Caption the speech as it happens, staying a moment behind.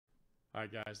All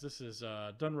right, guys, this is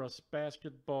Donruss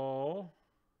basketball.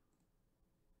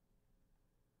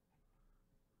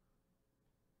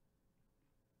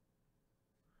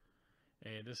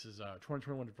 And this is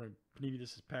 2021 from Panini.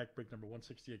 This is pack break number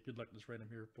 168. Good luck in this random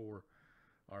here for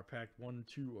our pack 1,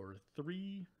 2, or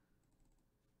 3.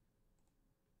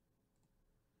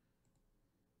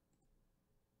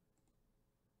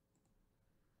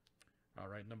 All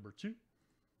right, number 2.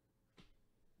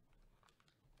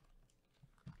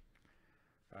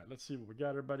 All right, let's see what we got,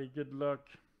 everybody. Good luck.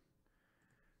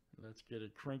 Let's get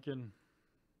it cranking.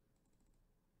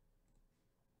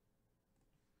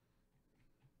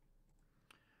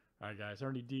 All right, guys.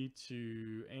 Ernie D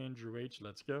to Andrew H.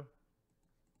 Let's go.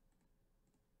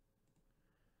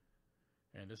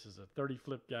 And this is a 30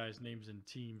 flip, guys. Names and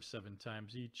teams 7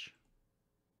 times each.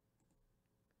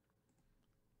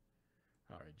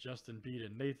 All right, Justin B to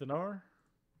Nathan R.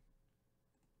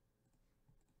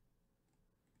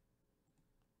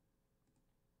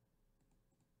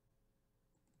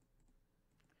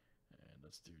 And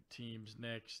let's do teams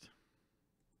next.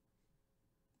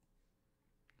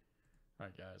 All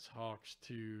right, guys. Hawks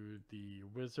to the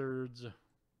Wizards.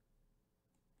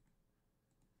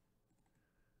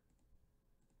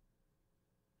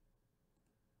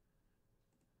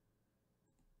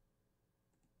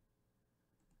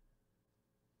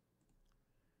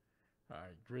 All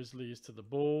right, Grizzlies to the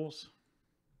Bulls.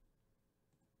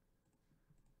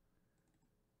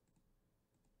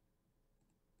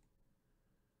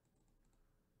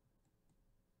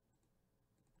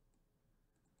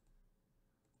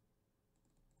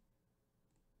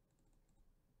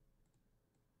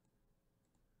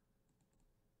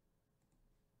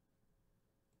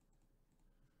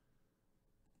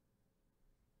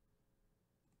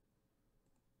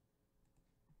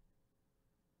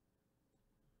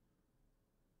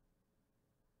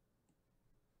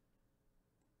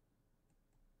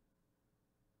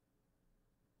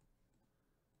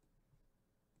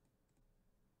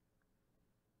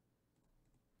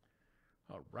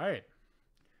 All right.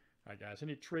 All right, guys.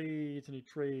 Any trades? Any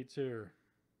trades here?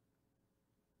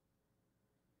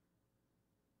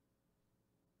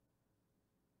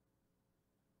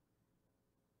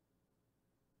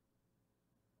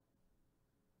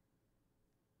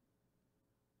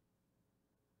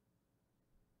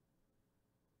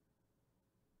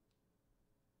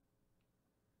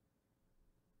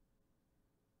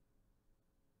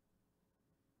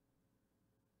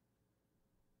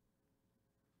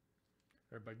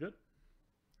 Everybody good?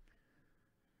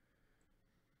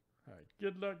 All right.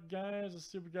 Good luck, guys. Let's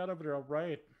see what we got over there. All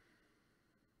right.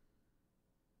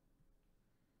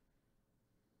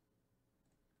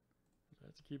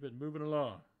 Let's keep it moving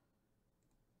along.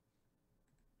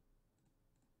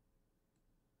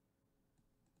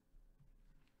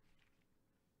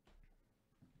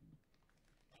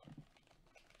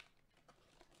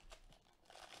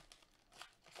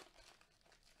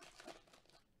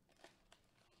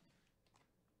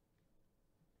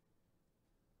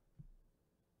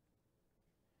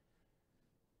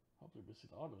 Hopefully we see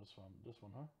the autos from this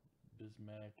one, huh?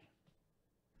 Bismack.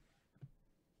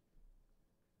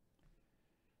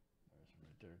 There's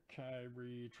right there.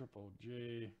 Kyrie, Triple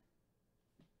J.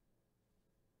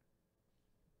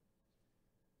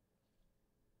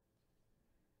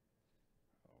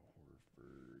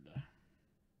 Horford. Nice.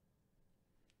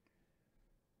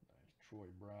 Troy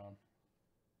Brown.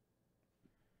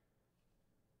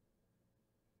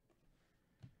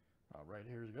 All right,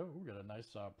 here we go. We got a nice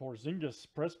Porzingis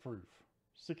press proof.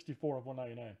 64 of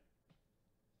 199.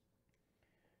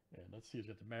 And let's see who's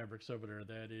got the Mavericks over there.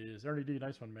 That is Ernie D.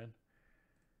 Nice one, man.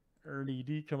 Ernie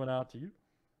D coming out to you.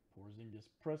 Porzingis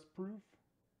press proof.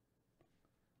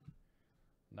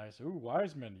 Nice. Ooh,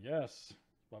 Wiseman. Yes.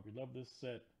 Why we love this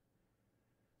set.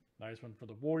 Nice one for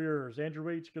the Warriors. Andrew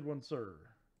H. Good one, sir.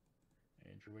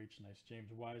 Andrew H. Nice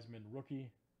James Wiseman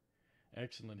rookie.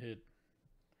 Excellent hit.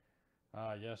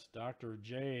 Ah, yes. Dr.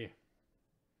 J.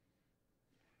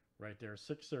 Right there.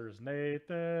 Sixers.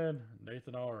 Nathan.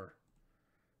 Nathan R.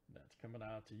 That's coming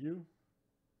out to you.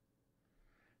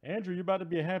 Andrew, you're about to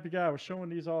be a happy guy. I was showing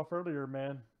these off earlier,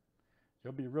 man.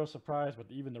 You'll be real surprised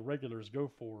what even the regulars go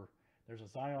for. There's a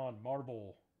Zion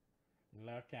Marble.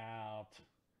 Look out.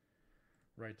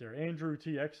 Right there. Andrew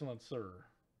T. Excellent, sir.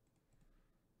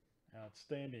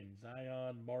 Outstanding.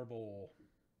 Zion Marble.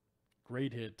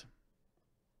 Great hit.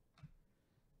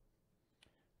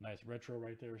 Nice retro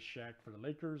right there. Shaq for the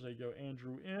Lakers. There you go.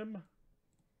 Andrew M.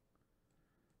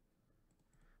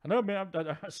 I know, man.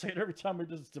 I say it every time.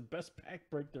 It's the best pack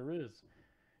break there is.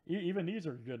 Even these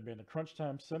are good, man. The Crunch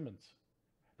Time Simmons.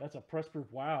 That's a press proof.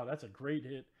 Wow, that's a great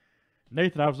hit.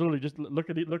 Nathan, I was literally just look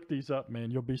these up,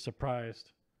 man. You'll be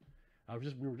surprised.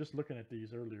 We were just looking at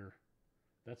these earlier.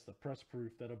 That's the press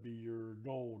proof. That'll be your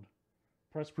gold.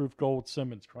 Press proof gold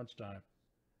Simmons crunch time.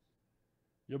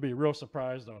 You'll be real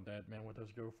surprised on that, man, what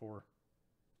those go for.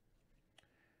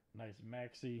 Nice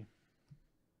Maxi.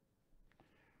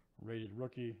 Rated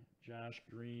rookie. Josh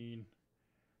Green.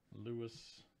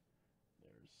 Lewis.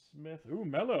 There's Smith. Ooh,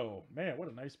 Mello. Man, what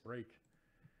a nice break.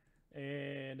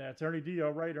 And that's Ernie D.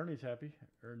 All right, Ernie's happy.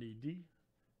 Ernie D.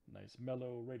 Nice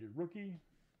Mello rated rookie.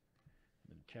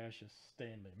 And Cassius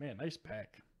Stanley. Man, nice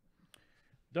pack.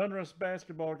 Donruss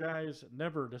basketball, guys.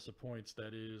 Never disappoints.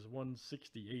 That is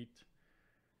 168.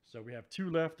 So we have 2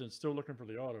 left and still looking for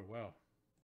the auto. Wow.